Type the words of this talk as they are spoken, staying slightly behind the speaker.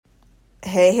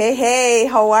Hey,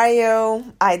 how are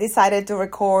you? I decided to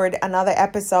record another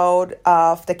episode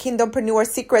of the Kingdompreneur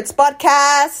Secrets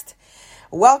podcast.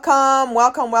 Welcome.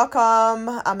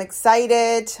 I'm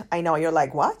excited. I know you're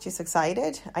like, what? She's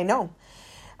excited? I know.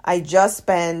 I just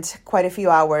spent quite a few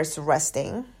hours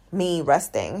resting,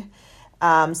 something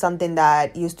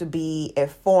that used to be a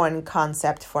foreign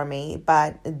concept for me.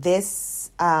 But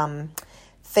this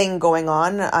thing going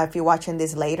on, if you're watching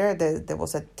this later, there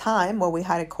was a time where we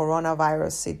had a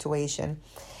coronavirus situation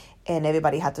and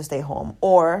everybody had to stay home,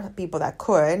 or people that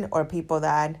could, or people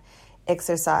that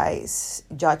exercise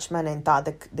judgment and thought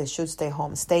that they should stay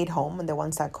home, stayed home, and the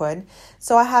ones that could.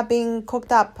 So I have been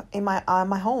cooked up in my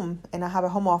home, and I have a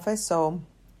home office, so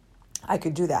I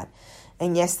could do that.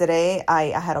 And yesterday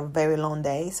I had a very long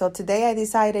day. So today I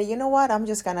decided, you know what, I'm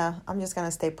just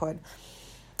gonna stay put.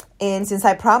 And since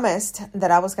I promised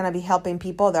that I was going to be helping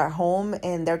people that are home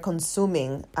and they're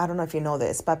consuming, I don't know if you know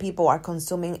this, but people are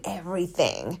consuming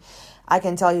everything. I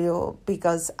can tell you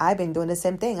because I've been doing the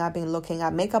same thing. I've been looking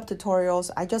at makeup tutorials.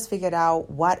 I just figured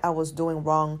out what I was doing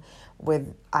wrong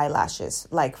with eyelashes,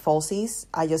 like falsies.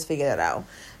 I just figured it out.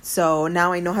 So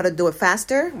now I know how to do it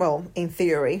faster. Well, in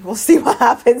theory, we'll see what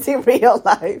happens in real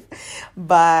life.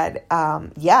 But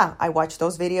I watched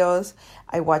those videos.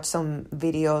 I watched some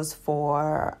videos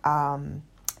for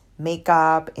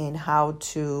makeup and how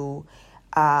to,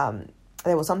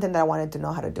 there was something that I wanted to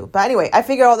know how to do. But anyway, I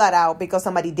figured all that out because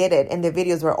somebody did it and the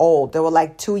videos were old. They were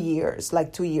like 2 years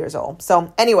old.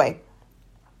 So anyway,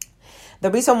 the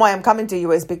reason why I'm coming to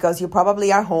you is because you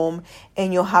probably are home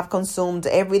and you have consumed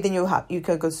everything you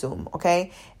can consume, okay?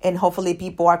 And hopefully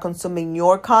people are consuming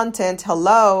your content.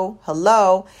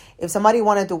 Hello. If somebody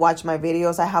wanted to watch my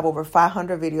videos, I have over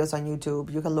 500 videos on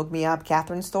YouTube. You can look me up,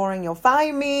 Catherine Storing, you'll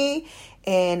find me.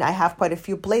 And I have quite a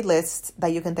few playlists that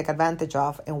you can take advantage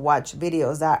of and watch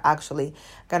videos that are actually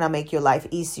going to make your life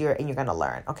easier and you're going to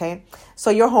learn, okay?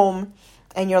 So you're home.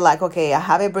 And you're like, okay, I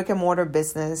have a brick and mortar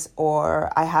business,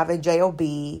 or I have a job,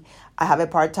 I have a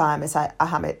part-time,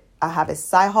 I have a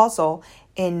side hustle,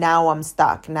 and now I'm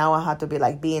stuck. Now I have to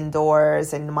be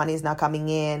indoors and money's not coming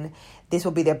in. This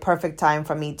will be the perfect time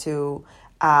for me to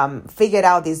figure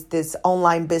out this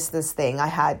online business thing. I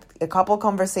had a couple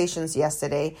conversations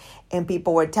yesterday, and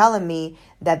people were telling me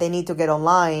that they need to get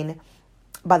online,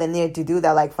 but they needed to do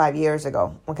that like 5 years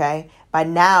ago, okay? But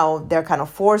now they're kind of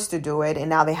forced to do it, and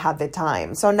now they have the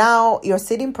time. So now you're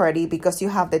sitting pretty because you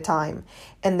have the time,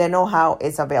 and the know-how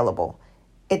is available.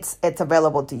 It's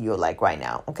available to you like right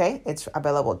now, okay? It's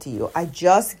available to you. I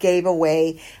just gave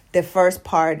away the first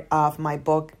part of my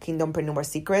book, Kingdompreneur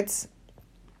Secrets.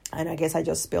 And I guess I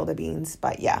just spilled the beans,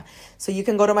 but yeah. So you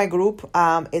can go to my group.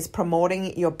 It's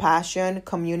Promoting Your Passion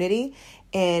Community.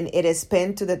 And it is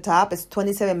pinned to the top. It's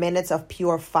 27 minutes of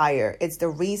pure fire. It's the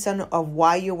reason of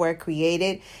why you were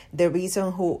created. The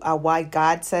reason why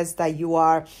God says that you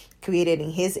are created in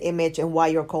his image and why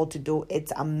you're called to do.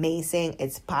 It's amazing.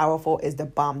 It's powerful. It's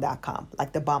thebomb.com,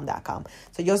 like thebomb.com.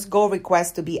 So just go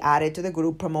request to be added to the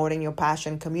group Promoting Your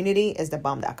Passion Community is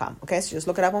thebomb.com. Okay, so just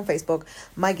look it up on Facebook.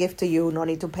 My gift to you. No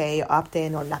need to pay, opt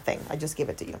in or nothing. I just give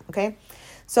it to you. Okay,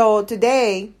 so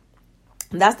today,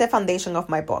 that's the foundation of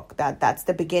my book. That's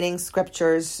the beginning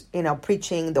scriptures,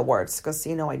 preaching the words, because,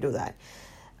 I do that.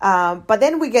 But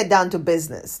then we get down to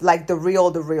business, like the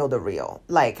real.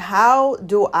 Like, how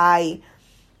do I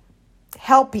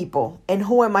help people and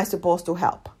who am I supposed to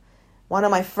help? One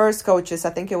of my first coaches,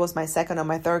 I think it was my second or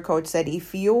my third coach, said,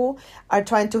 if you are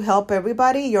trying to help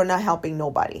everybody, you're not helping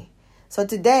nobody. So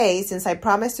today, since I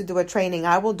promised to do a training,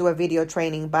 I will do a video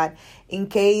training. But in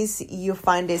case you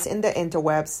find this in the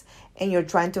interwebs and you're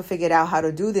trying to figure out how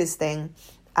to do this thing,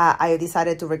 I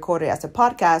decided to record it as a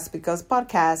podcast because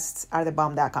podcasts are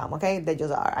thebomb.com, okay? They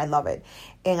just are. I love it.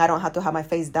 And I don't have to have my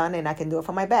face done, and I can do it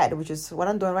from my bed, which is what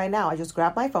I'm doing right now. I just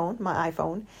grab my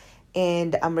iPhone,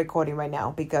 and I'm recording right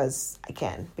now because I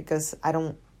can, because I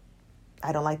don't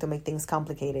like to make things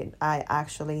complicated. I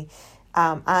actually...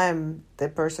 I'm the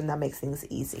person that makes things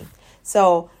easy.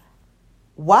 So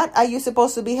what are you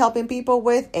supposed to be helping people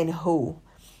with and who?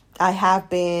 I have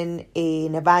been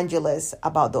an evangelist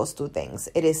about those two things.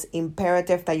 It is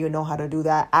imperative that you know how to do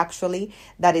that. Actually,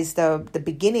 that is the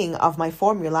beginning of my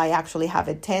formula. I actually have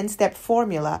a 10-step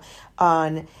formula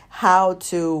on how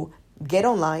to get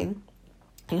online,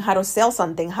 and how to sell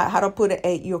something, how to put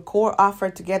your core offer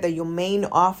together, your main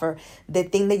offer, the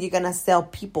thing that you're going to sell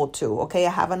people to. Okay, I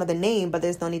have another name, but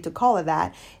there's no need to call it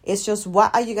that. It's just,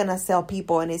 what are you going to sell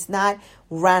people? And it's not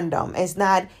random. It's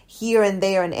not here and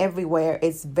there and everywhere.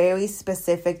 It's very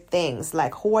specific things,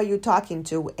 like who are you talking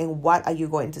to and what are you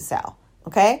going to sell?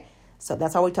 Okay, So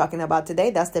that's what we're talking about today.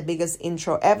 That's the biggest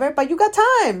intro ever. But you got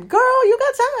time. Girl, you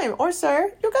got time. Or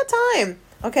sir, you got time.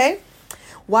 Okay?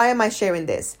 Why am I sharing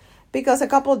this? Because a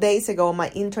couple of days ago, my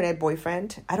internet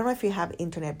boyfriend, I don't know if you have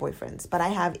internet boyfriends, but I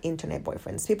have internet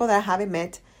boyfriends. People that I haven't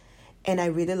met and I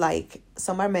really like.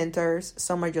 Some are mentors.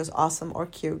 Some are just awesome or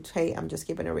cute. Hey, I'm just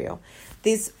keeping it real.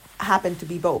 This happened to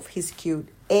be both. He's cute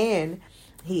and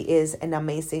he is an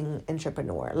amazing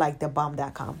entrepreneur, like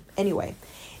thebomb.com. Anyway,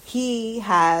 he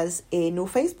has a new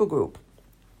Facebook group,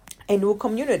 a new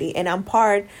community, and I'm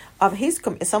part of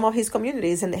some of his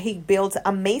communities, and he builds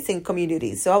amazing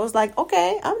communities. So I was like,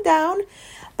 okay, I'm down.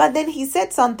 But then he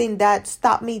said something that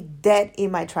stopped me dead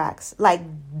in my tracks, like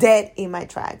dead in my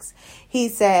tracks. He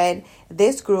said,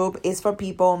 this group is for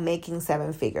people making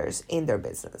 7 figures in their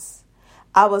business.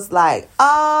 I was like,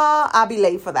 I'll be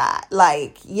late for that.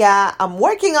 Like, yeah, I'm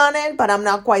working on it, but I'm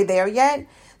not quite there yet.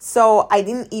 So I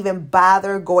didn't even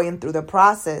bother going through the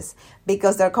process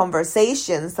because there are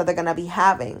conversations that they're going to be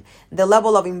having. The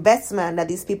level of investment that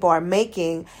these people are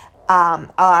making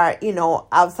are,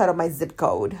 outside of my zip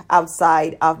code,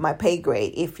 outside of my pay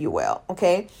grade, if you will.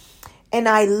 Okay. And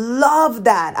I love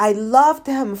that. I loved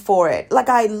him for it. Like,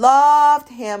 I loved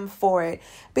him for it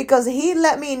because he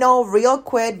let me know real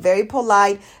quick, very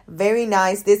polite, very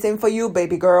nice. This ain't for you,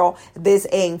 baby girl. This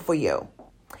ain't for you.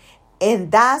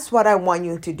 And that's what I want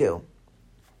you to do.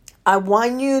 I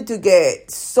want you to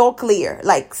get so clear,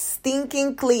 like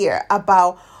stinking clear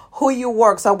about who you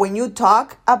work. So when you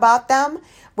talk about them,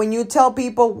 when you tell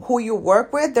people who you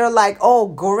work with, they're like, oh,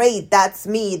 great, that's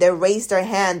me. They raise their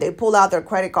hand, they pull out their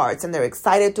credit cards, and they're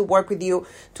excited to work with you,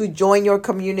 to join your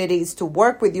communities, to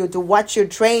work with you, to watch your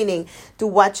training, to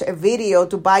watch a video,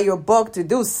 to buy your book, to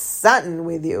do something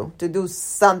with you, to do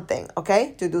something,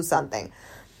 okay? To do something.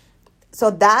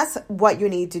 So that's what you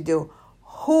need to do.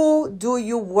 Who do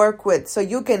you work with? So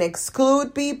you can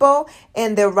exclude people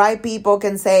and the right people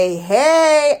can say,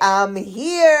 hey, I'm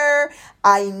here.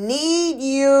 I need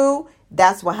you.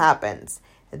 That's what happens.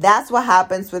 That's what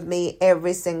happens with me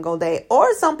every single day.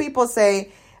 Or some people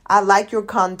say, I like your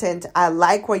content. I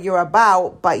like what you're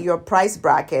about, but your price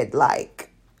bracket,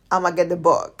 like, I'm going to get the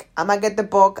book. I'm going to get the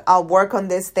book. I'll work on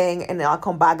this thing and I'll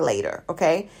come back later.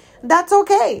 Okay. That's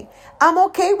okay. I'm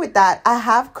okay with that. I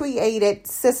have created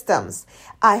systems.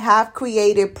 I have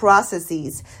created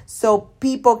processes so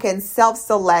people can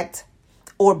self-select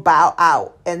or bow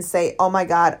out and say, oh my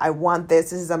God, I want this.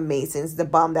 This is amazing. It's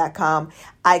thebomb.com.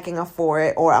 I can afford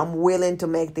it, or I'm willing to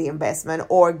make the investment,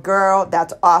 or girl,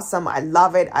 that's awesome. I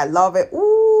love it. I love it.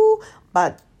 Ooh,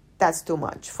 but that's too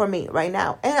much for me right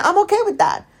now. And I'm okay with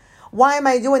that. Why am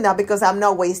I doing that? Because I'm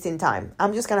not wasting time.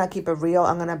 I'm just going to keep it real.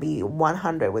 I'm going to be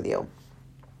 100 with you.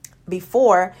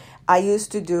 Before, I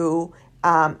used to do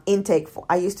intake.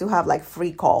 I used to have like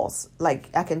free calls. Like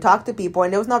I can talk to people,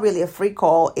 and it was not really a free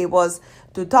call. It was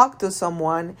to talk to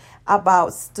someone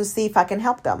to see if I can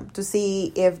help them, to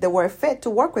see if they were fit to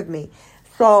work with me.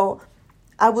 So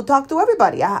I would talk to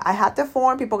everybody. I had the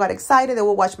form. People got excited. They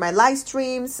would watch my live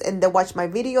streams and they watch my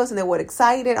videos and they were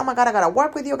excited. Oh my God, I got to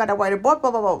work with you. I got to write a book,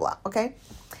 blah, blah, blah, blah. Okay.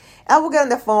 I will get on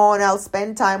the phone. I'll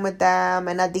spend time with them.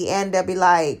 And at the end, they'll be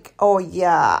like, oh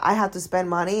yeah, I had to spend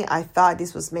money. I thought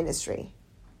this was ministry.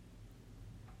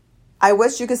 I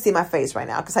wish you could see my face right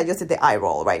now because I just did the eye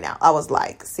roll right now. I was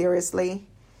like, seriously?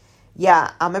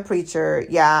 Yeah, I'm a preacher.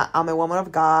 Yeah, I'm a woman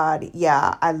of God.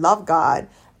 Yeah, I love God.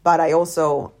 But I'm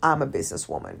a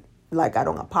businesswoman. Like, I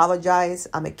don't apologize.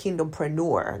 I'm a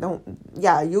kingdompreneur.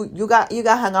 You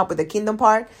got hung up with the kingdom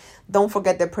part. Don't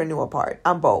forget the preneur part.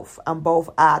 I'm both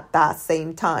at that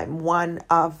same time. One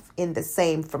of in the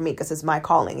same for me because it's my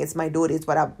calling. It's my duty. It's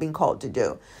what I've been called to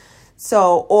do.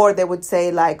 So, or they would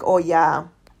say like, oh yeah,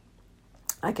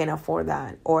 I can afford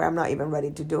that. Or I'm not even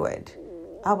ready to do it.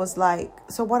 I was like,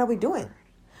 so what are we doing?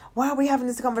 Why are we having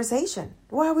this conversation?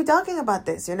 Why are we talking about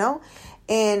this,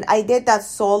 And I did that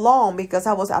so long because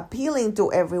I was appealing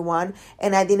to everyone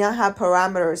and I did not have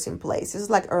parameters in place. This is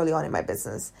like early on in my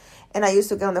business. And I used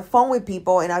to get on the phone with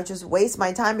people and I just waste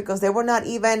my time because they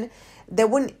wouldn't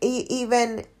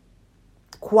even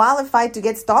qualify to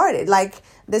get started. Like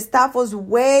the stuff was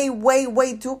way, way,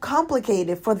 way too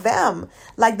complicated for them.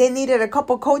 Like they needed a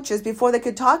couple coaches before they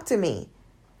could talk to me.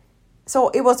 So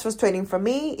it was frustrating for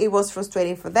me. It was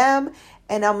frustrating for them.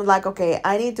 And I'm like, okay,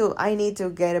 I need to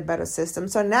get a better system.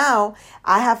 So now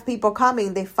I have people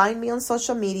coming. They find me on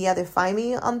social media. They find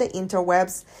me on the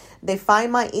interwebs. They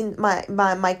find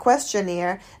my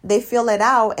questionnaire. They fill it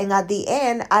out. And at the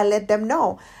end, I let them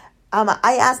know.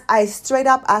 I straight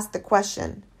up ask the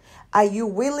question, are you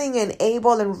willing and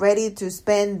able and ready to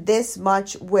spend this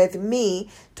much with me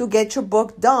to get your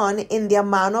book done in the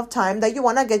amount of time that you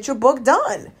want to get your book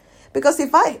done? Because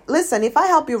if I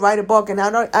help you write a book, and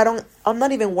I'm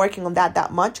not even working on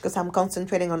that much because I'm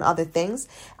concentrating on other things.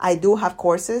 I do have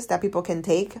courses that people can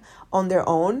take on their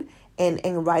own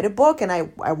and write a book, and I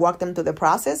walk them through the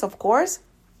process, of course.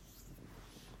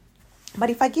 But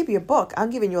if I give you a book, I'm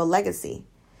giving you a legacy.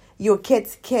 Your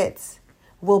kids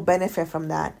will benefit from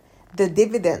that. The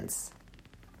dividends,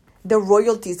 the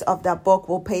royalties of that book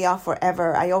will pay off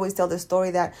forever. I always tell the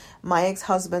story that my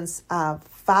ex-husband's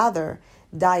father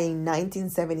died in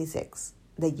 1976,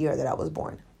 the year that I was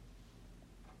born.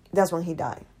 That's when he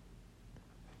died.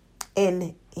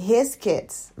 And his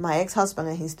kids, my ex-husband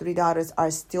and his 3 daughters,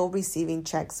 are still receiving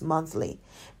checks monthly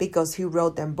because he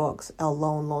wrote them books a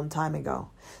long time ago.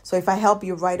 So if I help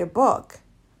you write a book,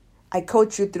 I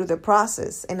coach you through the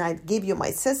process and I give you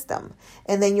my system,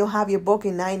 and then you'll have your book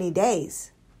in 90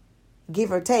 days,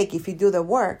 give or take, if you do the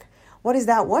work. What is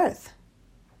that worth?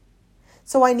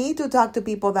 So I need to talk to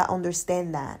people that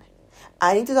understand that.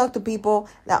 I need to talk to people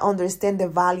that understand the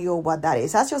value of what that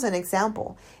is. That's just an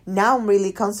example. Now I'm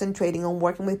really concentrating on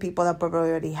working with people that probably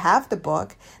already have the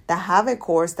book, that have a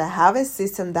course, that have a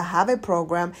system, that have a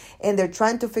program, and they're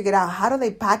trying to figure out how do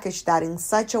they package that in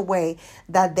such a way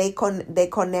that they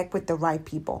connect with the right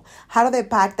people. How do they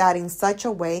pack that in such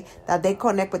a way that they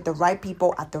connect with the right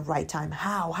people at the right time?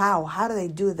 How do they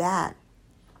do that?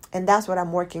 And that's what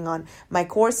I'm working on. My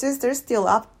courses, they're still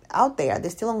out there.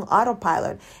 They're still on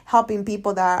autopilot, helping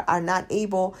people that are not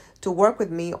able to work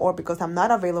with me, or because I'm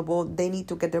not available, they need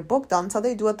to get their book done. So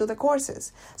they do it through the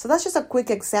courses. So that's just a quick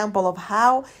example of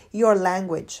how your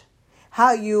language,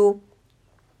 how you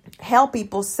help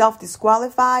people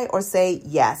self-disqualify or say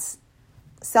yes,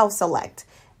 self-select.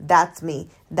 That's me.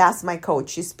 That's my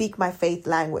coach. You speak my faith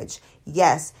language.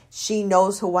 Yes, she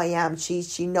knows who I am.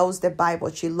 She knows the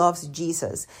Bible. She loves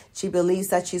Jesus. She believes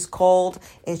that she's called,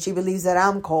 and she believes that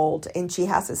I'm called, and she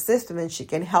has a system and she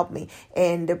can help me.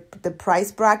 And the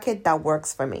price bracket that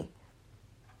works for me.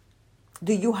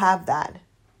 Do you have that?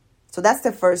 So that's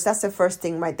the first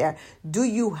thing right there. Do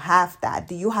you have that?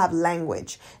 Do you have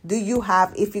language? Do you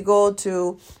have, if you go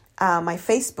to my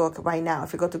Facebook right now,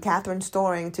 if you go to Catherine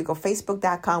Storing, to go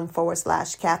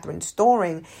facebook.com/Catherine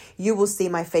Storing, you will see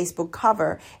my Facebook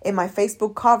cover. And my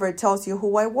Facebook cover tells you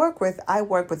who I work with. I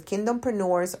work with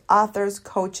kingdompreneurs, authors,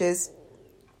 coaches,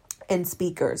 and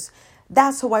speakers.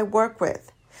 That's who I work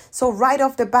with. So right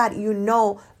off the bat, you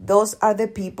know those are the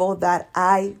people that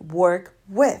I work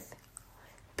with.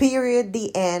 Period.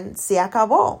 The end. Se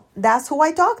acabó. That's who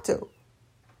I talk to.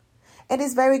 It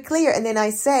is very clear. And then I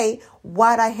say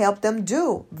what I help them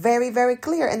do. Very, very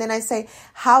clear. And then I say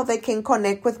how they can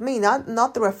connect with me,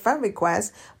 not through a friend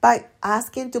request, but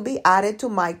asking to be added to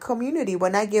my community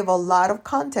when I give a lot of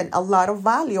content, a lot of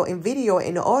value in video,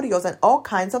 in audios, and all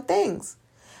kinds of things.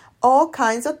 All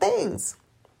kinds of things.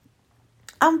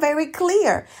 I'm very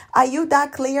clear. Are you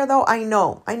that clear though? I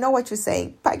know what you're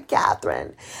saying. But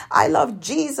Catherine, I love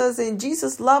Jesus, and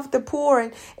Jesus loved the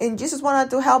poor, and Jesus wanted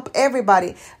to help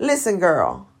everybody. Listen,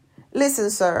 girl.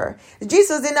 Listen, sir.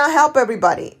 Jesus did not help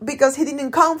everybody because he didn't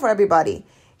come for everybody.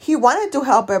 He wanted to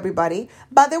help everybody,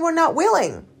 but they were not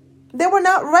willing. They were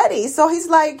not ready. So he's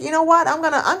like, you know what? I'm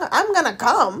gonna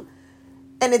come.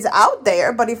 And it's out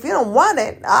there, but if you don't want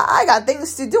it, I got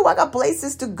things to do. I got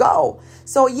places to go.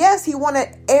 So yes, he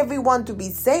wanted everyone to be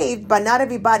saved, but not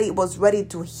everybody was ready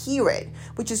to hear it,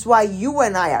 which is why you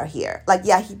and I are here. Like,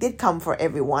 yeah, he did come for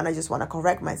everyone. I just want to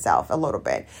correct myself a little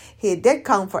bit. He did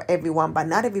come for everyone, but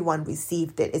not everyone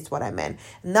received it, is what I meant.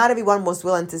 Not everyone was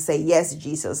willing to say, yes,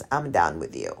 Jesus, I'm down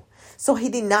with you. So he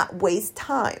did not waste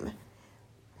time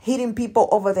hitting people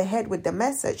over the head with the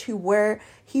message. He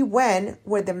went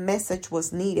where the message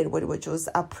was needed, which was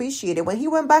appreciated. When he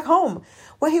went back home,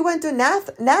 when he went to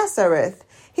Nazareth,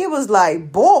 he was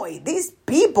like, boy, these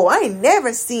people, I ain't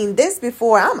never seen this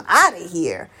before. I'm out of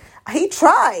here. He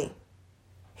tried.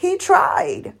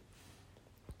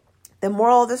 The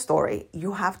moral of the story,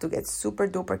 you have to get super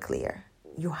duper clear.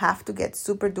 You have to get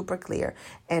super duper clear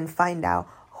and find out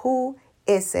who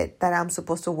is it that I'm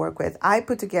supposed to work with. I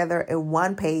put together a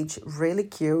 1-page, really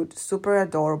cute, super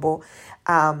adorable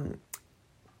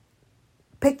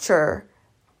picture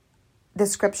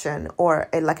description, or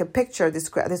like a picture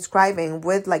describing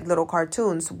with like little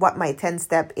cartoons what my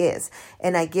 10-step is.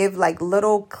 And I give like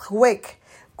little quick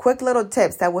little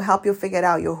tips that will help you figure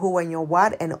out your who and your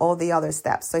what and all the other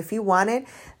steps. So if you want it,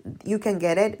 you can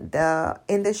get it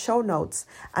in the show notes.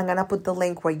 I'm going to put the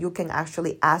link where you can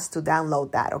actually ask to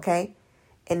download that, okay?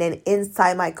 And then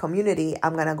inside my community,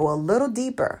 I'm going to go a little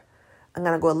deeper.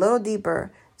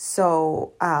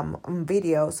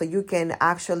 video, so you can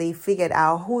actually figure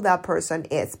out who that person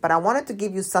is. But I wanted to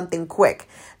give you something quick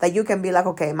that you can be like,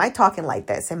 okay, am I talking like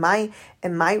this? Am I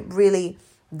really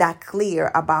that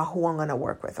clear about who I'm going to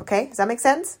work with? Okay. Does that make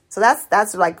sense? So that's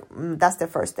the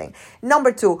first thing.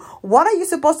 Number 2, what are you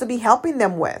supposed to be helping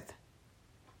them with?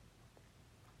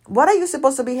 What are you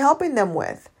supposed to be helping them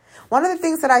with? One of the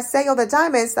things that I say all the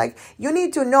time is like, you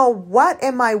need to know, what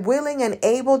am I willing and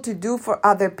able to do for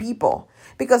other people?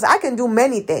 Because I can do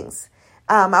many things.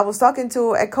 I was talking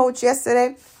to a coach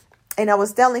yesterday, and I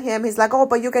was telling him, he's like, oh,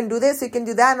 but you can do this, you can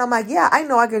do that. And I'm like, yeah, I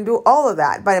know I can do all of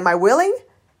that. But am I willing?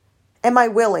 Am I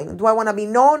willing? Do I want to be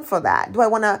known for that? Do I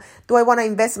want to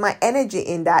invest my energy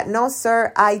in that? No,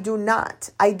 sir, I do not.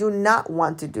 I do not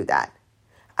want to do that.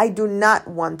 I do not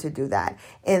want to do that.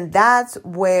 And that's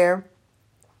where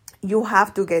you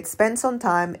have to spend some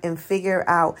time and figure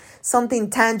out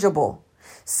something tangible.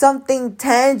 Something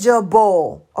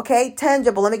tangible. Okay,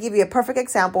 tangible. Let me give you a perfect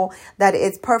example that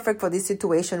is perfect for this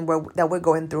situation that we're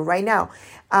going through right now.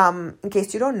 In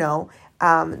case you don't know,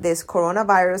 this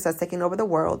coronavirus that's taking over the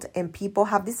world, and people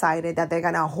have decided that they're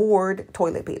gonna hoard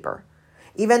toilet paper.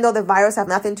 Even though the virus have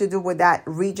nothing to do with that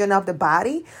region of the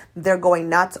body, they're going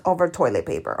nuts over toilet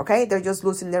paper. Okay, they're just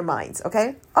losing their minds.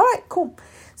 Okay, all right, cool.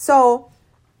 So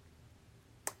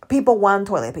people want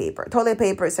toilet paper. Toilet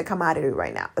paper is a commodity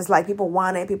right now. It's like people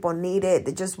want it, people need it,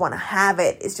 they just want to have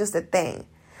it. It's just a thing.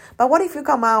 But what if you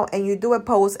come out and you do a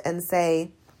post and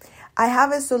say, I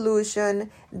have a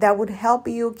solution that would help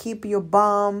you keep your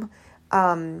bum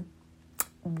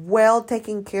well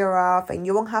taken care of, and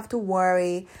you won't have to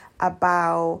worry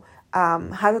about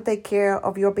how to take care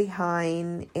of your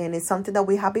behind. And it's something that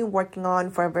we have been working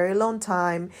on for a very long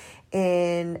time,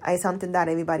 and it's something that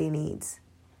everybody needs.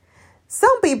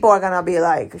 Some people are going to be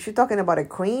like, is she talking about a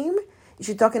cream? Is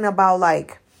she talking about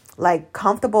like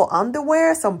comfortable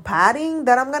underwear, some padding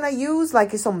that I'm going to use,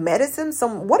 like some medicine,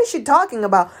 what is she talking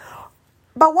about?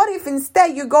 But what if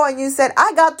instead you go and you said,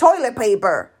 I got toilet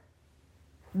paper.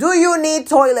 Do you need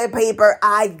toilet paper?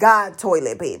 I got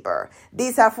toilet paper.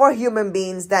 These are for human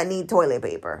beings that need toilet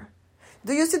paper.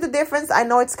 Do you see the difference? I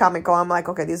know it's comical. I'm like,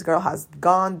 okay, this girl has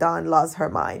lost her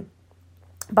mind.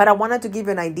 But I wanted to give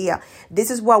you an idea. This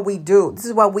is what we do. This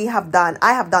is what we have done.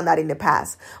 I have done that in the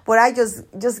past. But I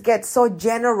just get so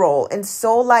general and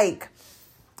so like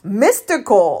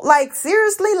mystical. Like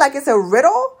seriously, like it's a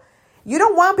riddle. You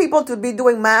don't want people to be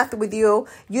doing math with you.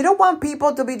 You don't want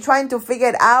people to be trying to figure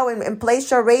it out and play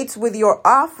charades with your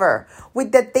offer,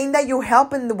 with the thing that you're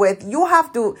helping with. You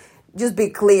have to just be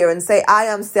clear and say, I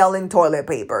am selling toilet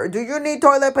paper. Do you need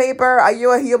toilet paper? Are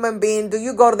you a human being? Do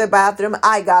you go to the bathroom?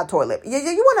 I got toilet. You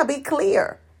want to be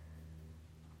clear.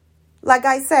 Like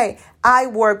I say, I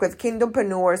work with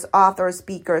Kingdompreneurs, authors,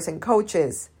 speakers, and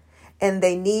coaches, and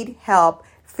they need help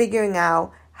figuring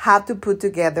out how to put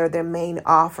together their main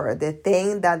offer, the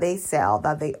thing that they sell,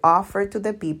 that they offer to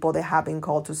the people they have been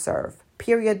called to serve.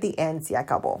 Period. The end. Se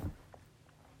acabó.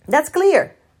 That's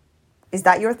clear. Is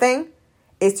that your thing?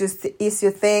 Is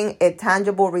your thing a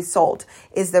tangible result?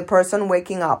 Is the person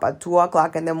waking up at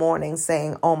 2:00 in the morning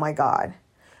saying, oh my God,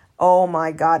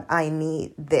 I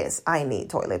need this. I need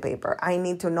toilet paper. I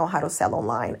need to know how to sell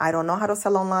online. I don't know how to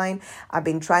sell online. I've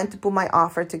been trying to put my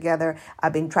offer together.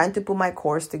 I've been trying to put my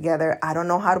course together. I don't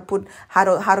know how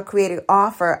to create an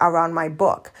offer around my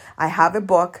book. I have a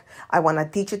book. I want to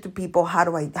teach it to people. How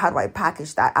do I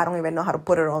package that? I don't even know how to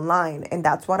put it online. And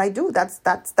that's what I do. That's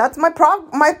my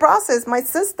process, my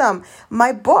system,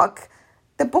 my book.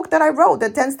 The book that I wrote,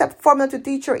 the 10-step formula to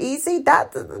teach her easy.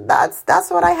 That's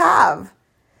what I have.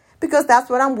 Because that's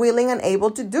what I'm willing and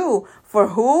able to do. For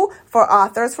who? For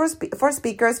authors, for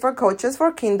speakers, for coaches,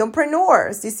 for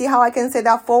Kingdompreneurs. You see how I can say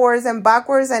that forwards and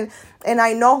backwards, and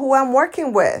I know who I'm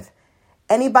working with.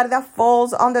 Anybody that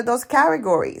falls under those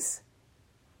categories.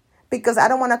 Because I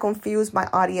don't want to confuse my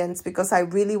audience, because I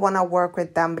really want to work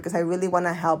with them, because I really want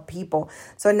to help people.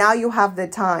 So now you have the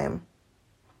time.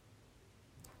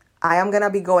 I am going to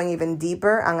be going even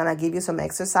deeper. I'm going to give you some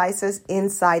exercises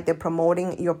inside the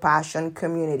Promoting Your Passion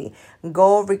community.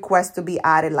 Go request to be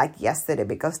added like yesterday,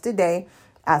 because today,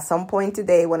 at some point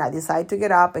today, when I decide to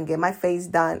get up and get my face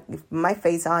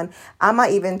on, I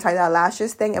might even try that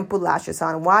lashes thing and put lashes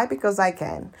on. Why? Because I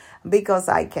can. Because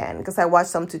I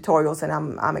watched some tutorials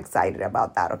and I'm excited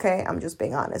about that. Okay. I'm just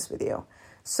being honest with you.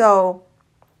 So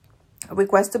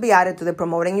request to be added to the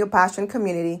Promoting Your Passion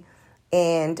community.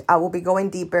 And I will be going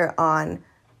deeper on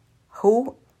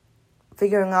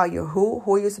figuring out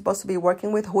who you're supposed to be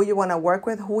working with, who you want to work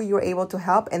with, who you're able to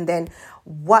help, and then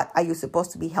what are you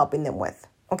supposed to be helping them with,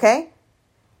 okay?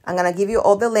 I'm going to give you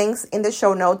all the links in the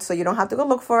show notes so you don't have to go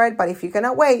look for it, but if you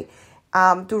cannot wait,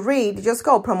 to read, just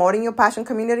go Promoting Your Passion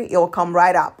Community. It will come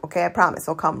right up. Okay, I promise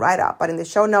it'll come right up. But in the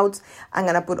show notes, I'm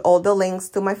gonna put all the links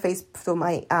to my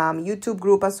YouTube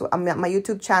group my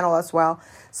YouTube channel as well.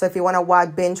 So if you want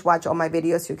to binge watch all my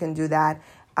videos, you can do that.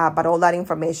 But all that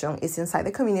information is inside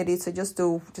the community. So just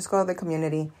go to the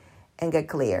community and get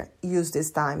clear. Use this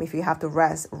time. If you have to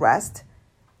rest.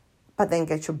 But then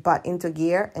get your butt into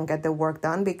gear and get the work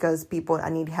done, because people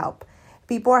need help.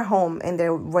 People are home and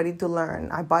they're ready to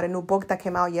learn. I bought a new book that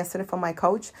came out yesterday from my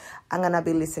coach. I'm going to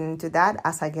be listening to that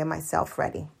as I get myself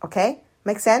ready. Okay?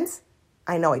 Make sense?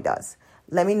 I know it does.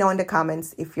 Let me know in the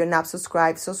comments. If you're not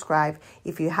subscribed, subscribe.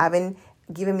 If you haven't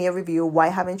given me a review, why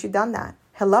haven't you done that?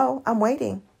 Hello, I'm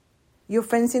waiting. Your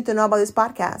friends need to know about this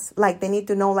podcast. Like they need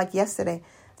to know like yesterday.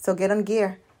 So get on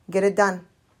gear. Get it done.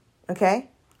 Okay?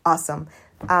 Awesome.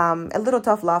 A little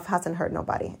tough love hasn't hurt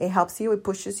nobody. It helps you. It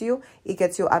pushes you. It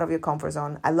gets you out of your comfort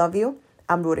zone. I love you.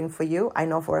 I'm rooting for you. I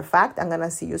know for a fact I'm going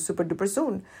to see you super duper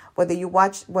soon. Whether you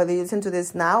listen to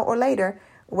this now or later,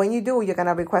 when you do, you're going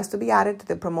to request to be added to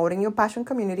the Promoting Your Passion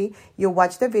community. You'll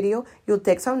watch the video. You'll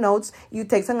take some notes. You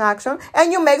take some action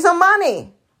and you make some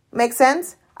money. Make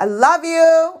sense? I love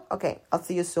you. Okay. I'll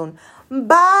see you soon.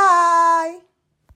 Bye.